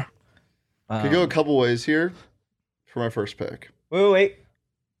 fair. Could go a couple ways here for my first pick. Wait.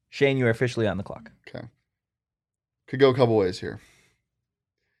 Shane, you are officially on the clock. Okay. Could go a couple ways here.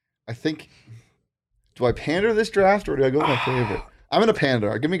 I think. Do I pander this draft or do I go with my favorite? I'm gonna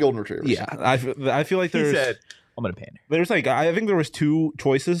pander. Give me golden retrievers. Yeah, I feel like He there's said, I'm going to pander. there's like I think there was 2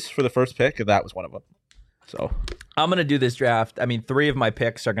 choices for the first pick, and that was one of them. So I'm going to do this draft. I mean, 3 of my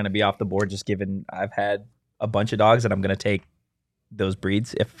picks are going to be off the board just given I've had a bunch of dogs and I'm going to take those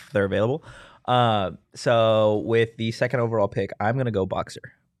breeds if they're available. So with the second overall pick, I'm going to go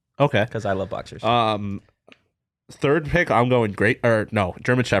boxer okay. because I love boxers. Third pick, I'm going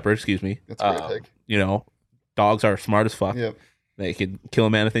German Shepherd. Excuse me. That's a great pick. Dogs are smart as fuck. Yep. They can kill a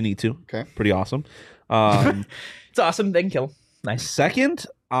man if they need to. Okay. Pretty awesome. It's awesome. They can kill him. Nice. Second,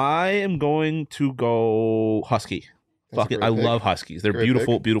 I am going to go Husky. That's Fuck a it. great I pick. love Huskies. They're Great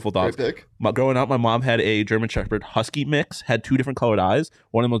beautiful, pick. beautiful dogs. Great pick. Growing up, my mom had a German Shepherd Husky mix, had 2 different colored eyes.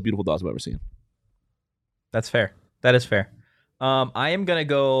 One of the most beautiful dogs I've ever seen. That's fair. That is fair. I am going to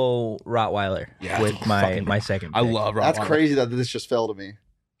go Rottweiler with my second pick. I love Rottweiler. That's crazy that this just fell to me.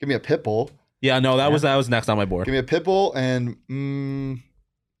 Give me a pit bull. Yeah, no, that was next on my board. Give me a pit bull and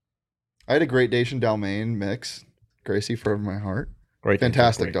I had a Great Dane Dalmatian mix. Gracie for my heart. Great,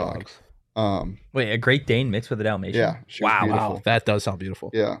 Fantastic great dog. dogs. Wait, a Great Dane mixed with a Dalmatian? Yeah. She was Wow. beautiful. Wow, that does sound beautiful.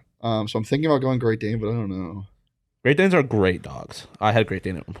 Yeah. So I'm thinking about going Great Dane, but I don't know. Great Danes are great dogs. I had Great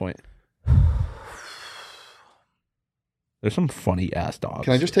Dane at one point. There's some funny ass dogs.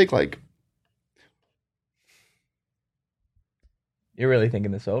 Can I just take like? You're really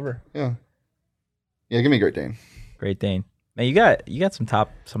thinking this over. Yeah. Yeah. Give me Great Dane. Great Dane. Man, you got some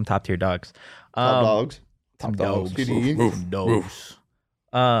top tier dogs. Top dogs. Some Top dogs. dogs. PD. Some dogs.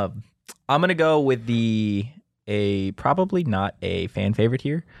 I'm gonna go with probably not a fan favorite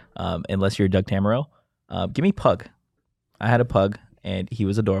here, unless you're Doug Tamaro. Give me Pug. I had a Pug and he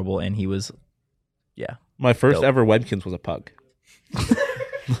was adorable and he was, yeah. My first Dope. ever Webkins was a pug.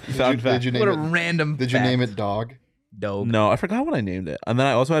 Did you name What a it? random. Did you name it Dog? Dog? No, I forgot what I named it. And then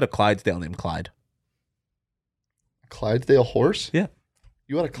I also had a Clydesdale named Clyde. Clydesdale horse? Yeah.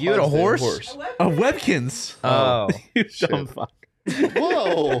 You had a You had a Clydesdale horse? A Webkins. Oh. You Shit. dumb fuck.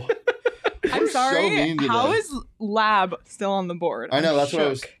 Whoa. I'm We're so sorry. mean today. How is Lab still on the board? I know. I'm That's what I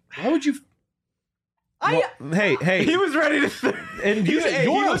was. shook. Why would you? Hey. He was ready to. And He was- hey,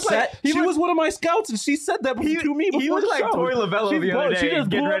 he you're was upset. like- She was one of my scouts, and she said that to me before He was the like show. Tori Lavello the other She day, just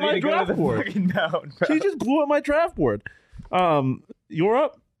getting blew up ready my to go to draft the board. fucking mound. Bro. She just blew up my draft board. You're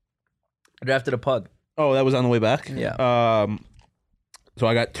up. I drafted a pug. Oh, that was on the way back. Yeah. So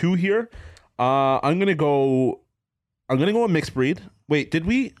I got 2 here. I'm gonna go a mixed breed. Wait, did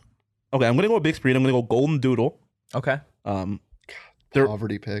we? Okay, I'm gonna go a mixed breed. I'm gonna go golden doodle. Okay. They're-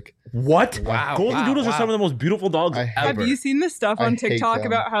 Poverty pick. What? Wow. Golden doodles are some of the most beautiful dogs I Have ever. you seen the stuff I on hate TikTok them.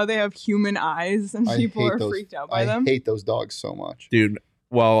 about how they have human eyes and I people hate are those- freaked out by I them? hate those dogs so much. Dude,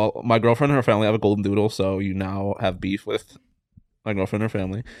 well, my girlfriend and her family have a golden doodle, so you now have beef with my girlfriend and her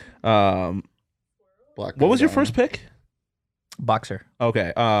family. Black What was your Donna. first pick? Boxer.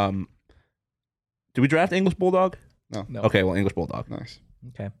 Okay. Did we draft English Bulldog? No. No. Okay, well, English Bulldog. Nice.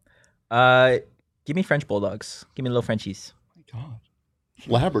 Okay. Give me French bulldogs. Give me little Frenchies. God.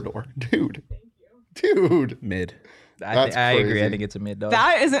 Labrador, dude. Dude. Mid. That's I agree. I crazy. think it's a mid dog.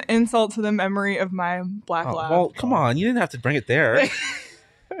 That is an insult to the memory of my black Oh, lab. well, come on. You didn't have to bring it there.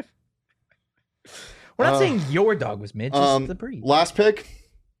 We're not Uh, saying your dog was mid, just the breed. Last pick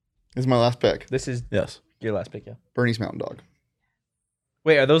is my last pick. This is Yes. your last pick, yeah. Bernie's Mountain Dog.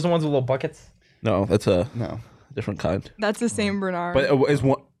 Wait, are those the ones with little buckets? No, that's a No. different kind. That's the same Bernard. But it is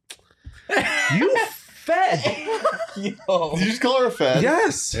one. You fed. Did you just call her a fed?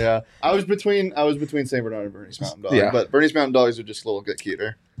 Yes. Yeah. I was between St. Bernard and Bernie's Mountain Dog. Yeah. But Bernie's Mountain Dogs are just a little bit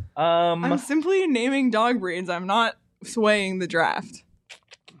cuter. I'm simply naming dog breeds. I'm not swaying the draft.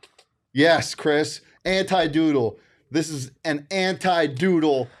 Yes, Chris. Anti-doodle. This is an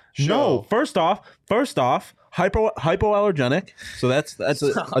anti-doodle show. No. First off, hypoallergenic. So that's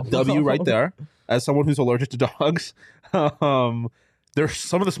a W right there. As someone who's allergic to dogs, they're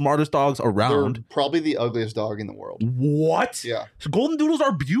some of the smartest dogs They're around. probably the ugliest dog in the world. What? Yeah. So golden doodles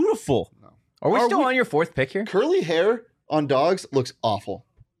are beautiful. Are we still on your fourth pick here? Curly hair on dogs looks awful.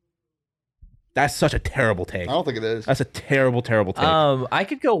 That's such a terrible take. I don't think it is. That's a terrible, terrible take. I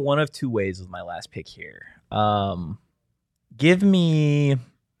could go one of two ways with my last pick here. Give me.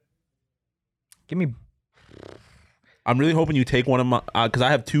 I'm really hoping you take one of my because I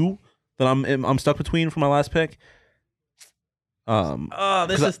have 2 that I'm stuck between for my last pick. Oh,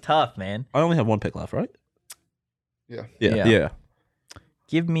 this 'cause is tough, man. I only have 1 pick left, right? Yeah. Yeah.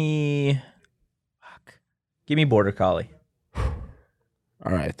 Give me. Give me Border Collie.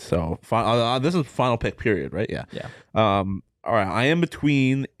 All right. So this is final pick period, right? Yeah. Yeah. All right. I am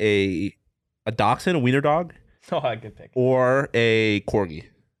between a dachshund, a wiener dog, Oh, good pick. or a corgi.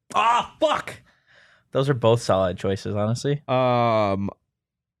 Ah, fuck. Those are both solid choices, honestly. I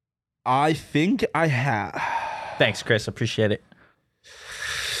think I have. Thanks, Chris. Appreciate it.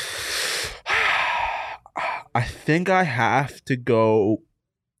 I think I have to go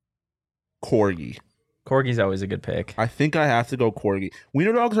corgi. Corgi's always a good pick. I think I have to go corgi.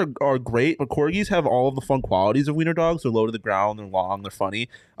 Wiener dogs are great, but corgis have all of the fun qualities of wiener dogs. They're low to the ground, they're long, they're funny.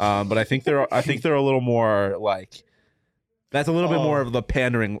 But I think they're a little more like that's a little bit more of the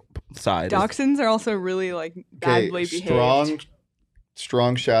pandering side. Dachshunds are also really like badly behaved.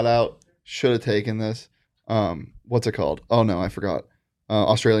 Strong shout out. Should have taken this. What's it called? Oh no, I forgot.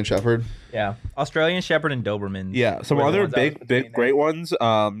 Australian Shepherd. Yeah. Australian Shepherd and Doberman. Yeah, some were the other ones I was big between great ones.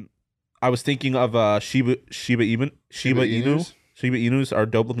 I was thinking of Shiba Inu. Inus? Shiba Inus are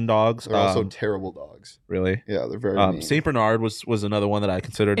dope looking dogs. They're also terrible dogs. Really? Yeah, they're very mean. Saint Bernard was another one that I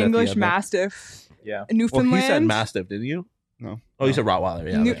considered. English at the end. Mastiff. Yeah. Well, Newfoundland. he said Mastiff, didn't you? No. Oh, you said Rottweiler.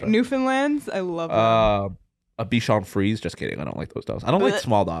 Yeah. that's right. Newfoundlands. I love them. A Bichon Frise. Just kidding. I don't like those dogs. I don't like Blech.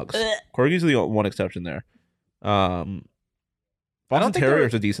 small dogs. Blech. Corgi's the one exception there. Boston think there Terrier were-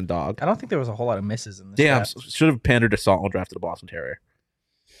 is a decent dog. I don't think there was a whole lot of misses in this. Damn, draft. should have pandered to Salt and drafted a Boston Terrier.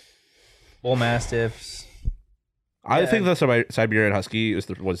 Bull Mastiffs. I Yeah. think the Siberian Husky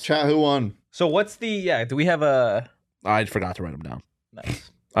was. Chat, who won? So what's the do we have a I forgot to write them down. nice.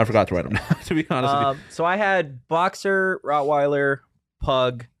 I forgot to write them down. To be honest with you. So I had Boxer, Rottweiler,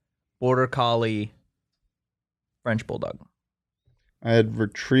 Pug, Border Collie, French Bulldog. I had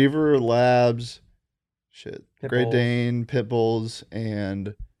Retriever, Labs, Pit Great Bulls. Dane, Pit Bulls,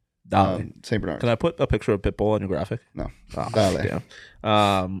 and Dale. St. Bernard. Can I put a picture of Pitbull on your graphic? No. Oh, Dale.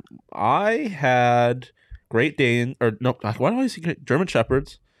 damn. I had Great Dane, or no, why do I see German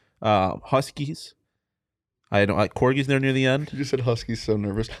Shepherds, Huskies. I had Corgis there near the end. You just said Husky's so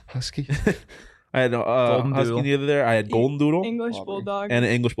nervous. Husky? I had Golden Husky Doodle. near there. I had Golden Doodle English Aubrey. Bulldog. and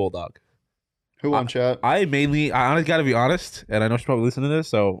an English Bulldog. Who won, chat? I gotta be honest, and I know she's probably listening to this,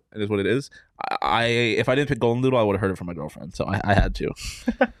 so it is what it is. If I didn't pick Golden Doodle, I would have heard it from my girlfriend, so I had to.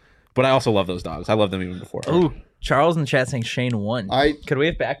 But I also love those dogs. I love them even before. Ooh, Charles in chat saying Shane won. Could we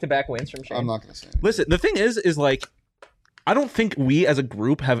have back-to-back wins from Shane? I'm not gonna say. Listen, the thing is like, I don't think we as a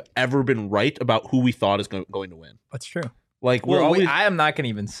group have ever been right about who we thought is going to win. That's true. Like we're always. I am not gonna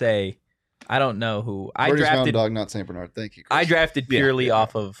even say. I don't know who I Birdie's Mountain drafted. Dog, not Saint Bernard. Thank you, Chris. I drafted purely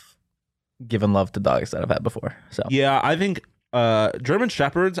off of giving love to dogs that I've had before. So Yeah, I think German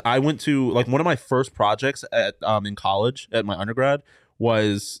Shepherds. I went to like one of my first projects at in college at my undergrad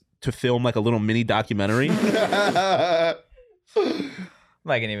was to film like a little mini documentary. I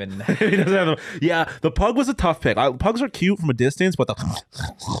can even. Yeah, the pug was a tough pick. Pugs are cute from a distance, but the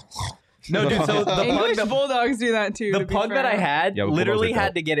No, dude. So the English pug, bulldogs do that too. the to be pug that I fair. had Yeah, but literally bulldogs are had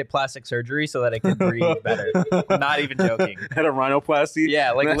dope. to get it plastic surgery so that it could breathe better. I'm not even joking. had a rhinoplasty.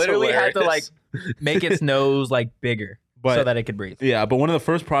 Yeah, like That's literally had to like hilarious. make its nose like bigger But- so that it could breathe. Yeah, but one of the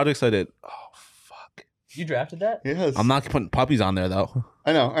first projects I did. Oh fuck! You drafted that? Yes. I'm not putting puppies on there though.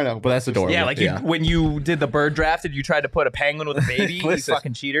 I know. But that's adorable. Yeah, like you, when you did the bird drafted, you tried to put a penguin with a baby. You Listen.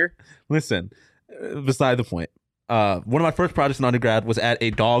 fucking cheater. Listen, beside the point. One of my first projects in undergrad was at a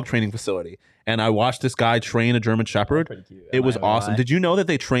dog training facility, and I watched this guy train a German Shepherd. Pretty cute. It was awesome. Did you know that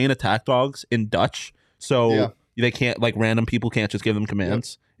they train attack dogs in Dutch? So Yeah. they can't, like, random people can't just give them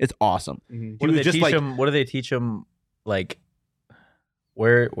commands. It's awesome. Mhm. What He do was they just teach like them? What do they teach them? Like,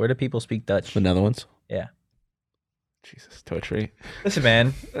 where do people speak Dutch? the Netherlands. Yeah. Jesus, Totri. Listen,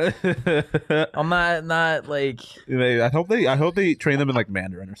 man, I'm not like. I hope they train them in like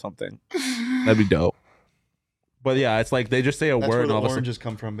Mandarin or something. That'd be dope. But yeah, it's like they just say a That's word where and the all of a sudden. oranges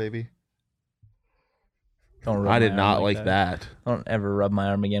come from, baby. Don't rub I my did arm not like that. Don't ever rub my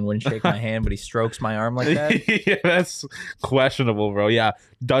arm again. Wouldn't shake my hand, but he strokes my arm like that. Yeah, that's questionable, bro. Yeah,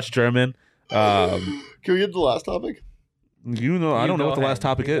 Dutch German. Can we get to the last topic? You know, I You don't know go what the ahead. last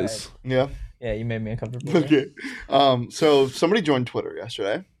topic You go is. Yeah. Yeah, you made me uncomfortable. Okay. So somebody joined Twitter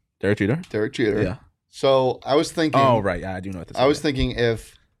yesterday. Derek Jeter. Derek Jeter. Yeah. So I was thinking. Oh right, yeah, I do know what this is. I was thinking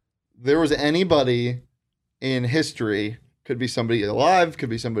if there was anybody in history, could be somebody alive, could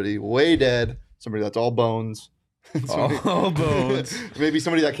be somebody way dead, somebody that's all bones. All bones. Maybe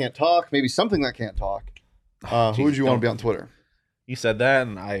somebody that can't talk, maybe something that can't talk. Who would you want to be on Twitter? You said that,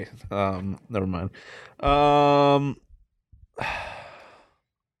 and I never mind.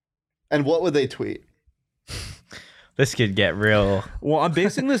 And what would they tweet? This could get real. Well, I'm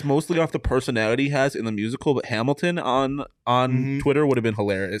basing this mostly off the personality he has in the musical, but Hamilton on Mhm. Twitter would have been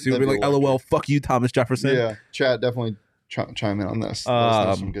hilarious. He would be That'd like, be "LOL, fuck you, Thomas Jefferson." Yeah, chat definitely chime in on this. Let us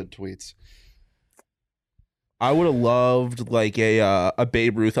know some good tweets. I would have loved like a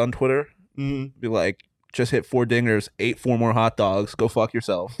Babe Ruth on Twitter. Mhm. Be like, just hit 4 dingers, ate 4 more hot dogs, go fuck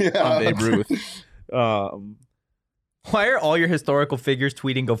yourself. Yeah. On Babe Ruth. Why are all your historical figures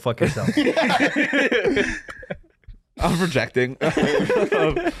tweeting "Go fuck yourself"? I'm projecting.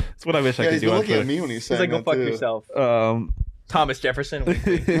 That's what I wish I Yeah, could he's do been on looking Twitter. at me when he's He's saying like, "Go that fuck too. yourself." Um, Thomas Jefferson. I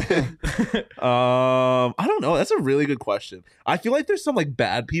don't know. That's a really good question. I feel like there's some like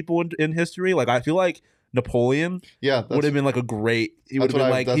bad people in history. Like I feel like Napoleon Yeah, would have been like a great. He would that's have been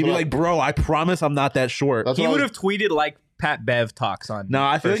what I- like that's he'd be what I- like, bro, I promise I'm not that short. That's He what I would was- have tweeted like Pat Bev talks on. No,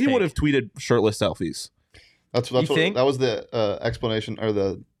 I feel like First he would Take. have tweeted shirtless selfies. That's You what think? that was the explanation or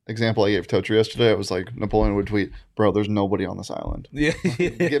the example I gave Totri yesterday. It was like Napoleon would tweet, "Bro, there's nobody on this island. Yeah,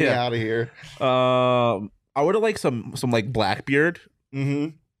 Get me out of here." I would have like some like Blackbeard.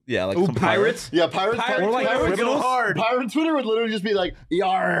 Mm-hmm. Yeah, like Ooh, some pirates. Yeah, pirates. Or like pirates criminals? go hard. Pirate Twitter would literally just be like,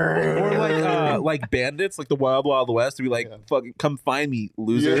 "Yar," Or like bandits, like the Wild Wild West, to be like, Yeah. "Fucking come find me,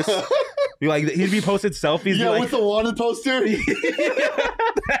 losers." Yeah, Be like, he'd be posted selfies. yeah be like, with the wanted poster.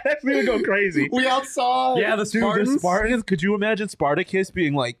 that actually would go crazy. We outside. Yeah, the Dude, the Spartans. Spartans. Could you imagine Spartacus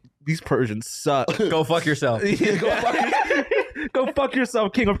being like, "These Persians suck." Go fuck yourself. Yeah, go fuck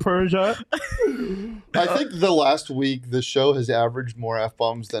yourself, King of Persia. I think the last week the show has averaged more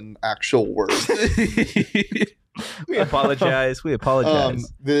f-bombs than actual words. We apologize. We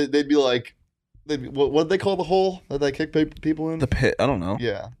apologize. They'd be like, what they call the hole that they kick people in? The pit. I don't know.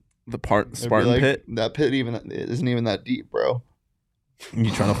 Yeah, The They'd be Spartan like, pit. That pit isn't even that deep, bro.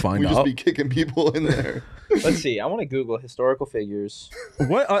 You trying to find We just out? be kicking people in there. Let's see. I want to Google historical figures.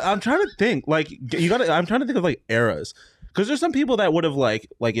 What I'm trying to think. Like you got. I'm trying to think of like eras. Because there's some people that would have like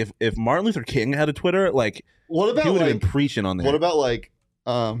if Martin Luther King had a Twitter, like What he about would have like been preaching on there. what about like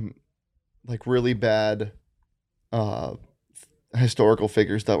really bad historical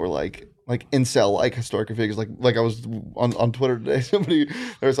figures that were like incel like historical figures like I was on Twitter today.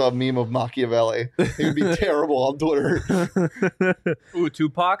 There's a meme of Machiavelli. He would be terrible on Twitter. Ooh,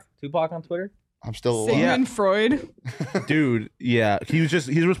 Tupac. Tupac on Twitter. I'm still alive. Sigmund Freud. Dude? Yeah, he's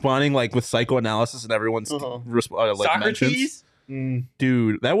responding like with psychoanalysis and everyone's Uh-huh. like mentions. Socrates.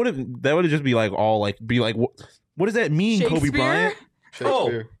 Dude, that would just be like all like be like what does that mean, Kobe Shakespeare? Bryant?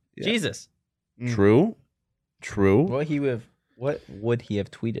 Shakespeare. Yeah. Jesus. True. What would he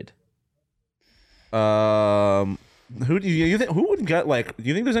have tweeted? Who do you think who would get like? Do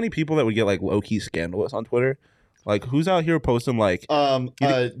you think there's any people that would get like low key scandalous on Twitter? Like who's out here posting like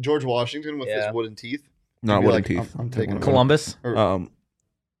George Washington with his wooden teeth. not He'd be wooden like, teeth? I'm taking him. Columbus. Bro.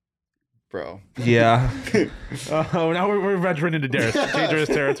 Yeah. Oh, now we're venturing into dangerous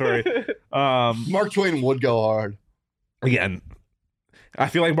territory. Mark Twain would go hard. Again, I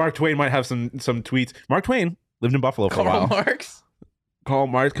feel like Mark Twain might have some tweets. Mark Twain lived in Buffalo for a while. Marx. Karl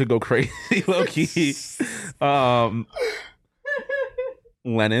Marx could go crazy, low key.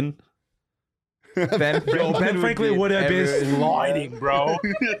 Lenin. Ben Franklin would have been sliding, bro.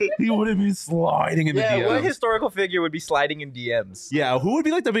 He would have been sliding in the DMs. What historical figure would be sliding in DMs? Yeah, who would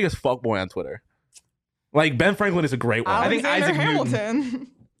be like the biggest fuckboy on Twitter? Like Ben Franklin is a great one. I think Isaac Hamilton.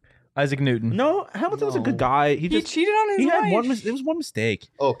 Isaac Newton. No, Hamilton was a good guy. He cheated on his he wife. had one. It was one mistake.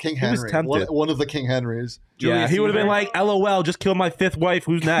 Oh, King He was Henry. tempted. One of the King Henrys. Yeah, he would have been like, "LOL, just killed my 5th wife.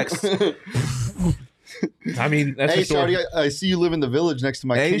 Who's next?" I mean, that's hey, the story. Shorty, I see you live in the village next to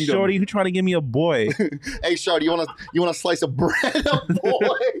my Hey, kingdom. Shorty, who trying to give me a boy? Hey, Shorty, you want a slice of bread, boy?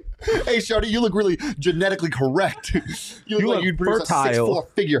 Hey, Shorty, you look really genetically correct. You look like you'd produce fertile. a 6'4"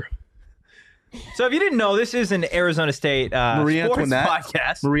 figure. So if you didn't know, this is an Arizona State Marie sports Antoinette.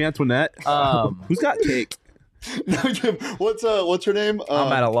 podcast. Marie Antoinette. Who's got cake? What's her name?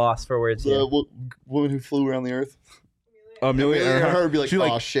 I'm at a loss for words here. The woman who flew around the earth. Amelia Earhart. Her would be like, She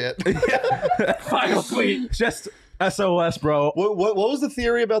oh shit. Final tweet. Just SOS, bro. What was the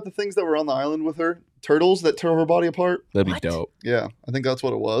theory about the things that were on the island with her? Turtles that tore her body apart? That'd be dope. Yeah, I think that's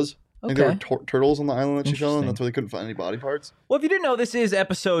what it was. I think there were turtles on the island that she fell in. That's why they couldn't find any body parts. Well, if you didn't know, this is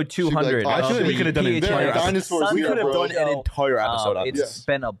episode 200. I feel like we could have done an entire dinosaurs. We could have done an entire episode on It's this.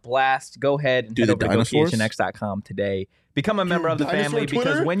 been a blast. Go ahead and Do head the over to dinosaurs? GoPHNX.com today. Become a member of the dinosaur family because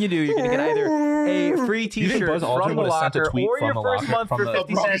Twitter? when you do, you're going to get either a free think t-shirt Buzz Aldrin from the would've sent a locker tweet or from your the first locker month from for the-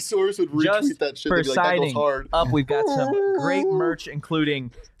 50 cents. Brontosaurus would retweet Just that shit. for They'd be like, that goes signing hard. up, we've got some great merch,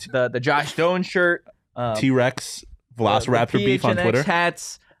 including the Josh Stone shirt, T-Rex, Velociraptor the beef on PHNX Twitter.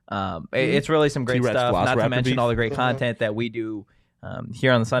 hats. It's really some great T-Rex stuff. Not to Velociraptor mention beef. all the great content that we do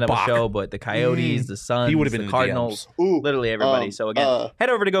here on the Sun Devil Bach. Show, but the Coyotes, the Suns, He would've been the in the Cardinals, Ooh, literally everybody. So again, head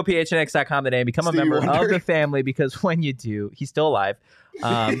over to GoPHNX.com today and become a Stevie member of Wonder. the family because when you do, he's still alive.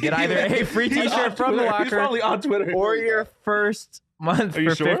 Get either a free t-shirt from the He's locker probably on Twitter. or your first month Are you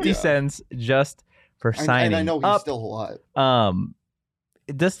for sure? 50 Yeah. cents just for signing and I know he's up. still alive.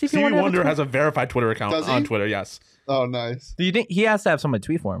 Does Stevie Stevie Wonder, have a Wonder Twitter? has a verified Twitter account Does he? on Twitter. Yes. Oh, nice. Do you think he has to have someone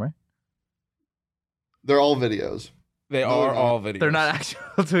tweet for him, right? They're all videos. They No, are they're not. all videos. They're not actual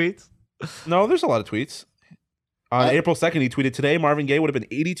tweets. No, there's a lot of tweets. On April 2nd, he tweeted, "Today, Marvin Gaye would have been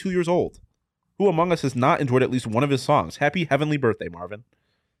 82 years old. Who among us has not enjoyed at least one of his songs? Happy heavenly birthday, Marvin."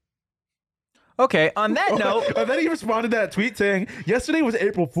 Okay, on that note, And then he responded to that tweet saying, "Yesterday was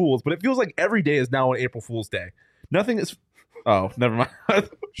April Fool's, but it feels like every day is now an April Fool's Day. Nothing is..." Oh, never mind.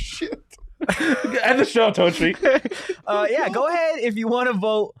 Shit. End the show, Totri. yeah, go ahead if you want to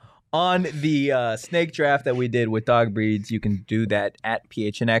vote on the snake draft that we did with dog breeds. You can do that at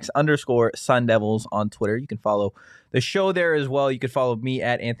PHNX_Sun Devils on Twitter. You can follow the show there as well. You can follow me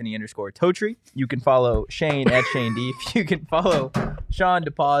at Anthony_Totri. You can follow Shane at Shane D. You can follow Sean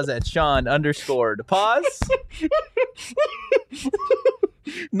DePause at Sean_DePause.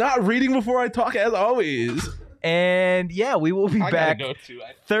 Not reading before I talk, as always. And yeah, we will be I gotta back go too.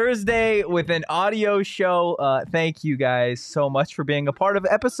 Thursday with an audio show. Thank you guys so much for being a part of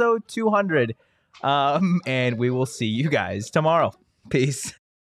episode 200. And we will see you guys tomorrow. Peace.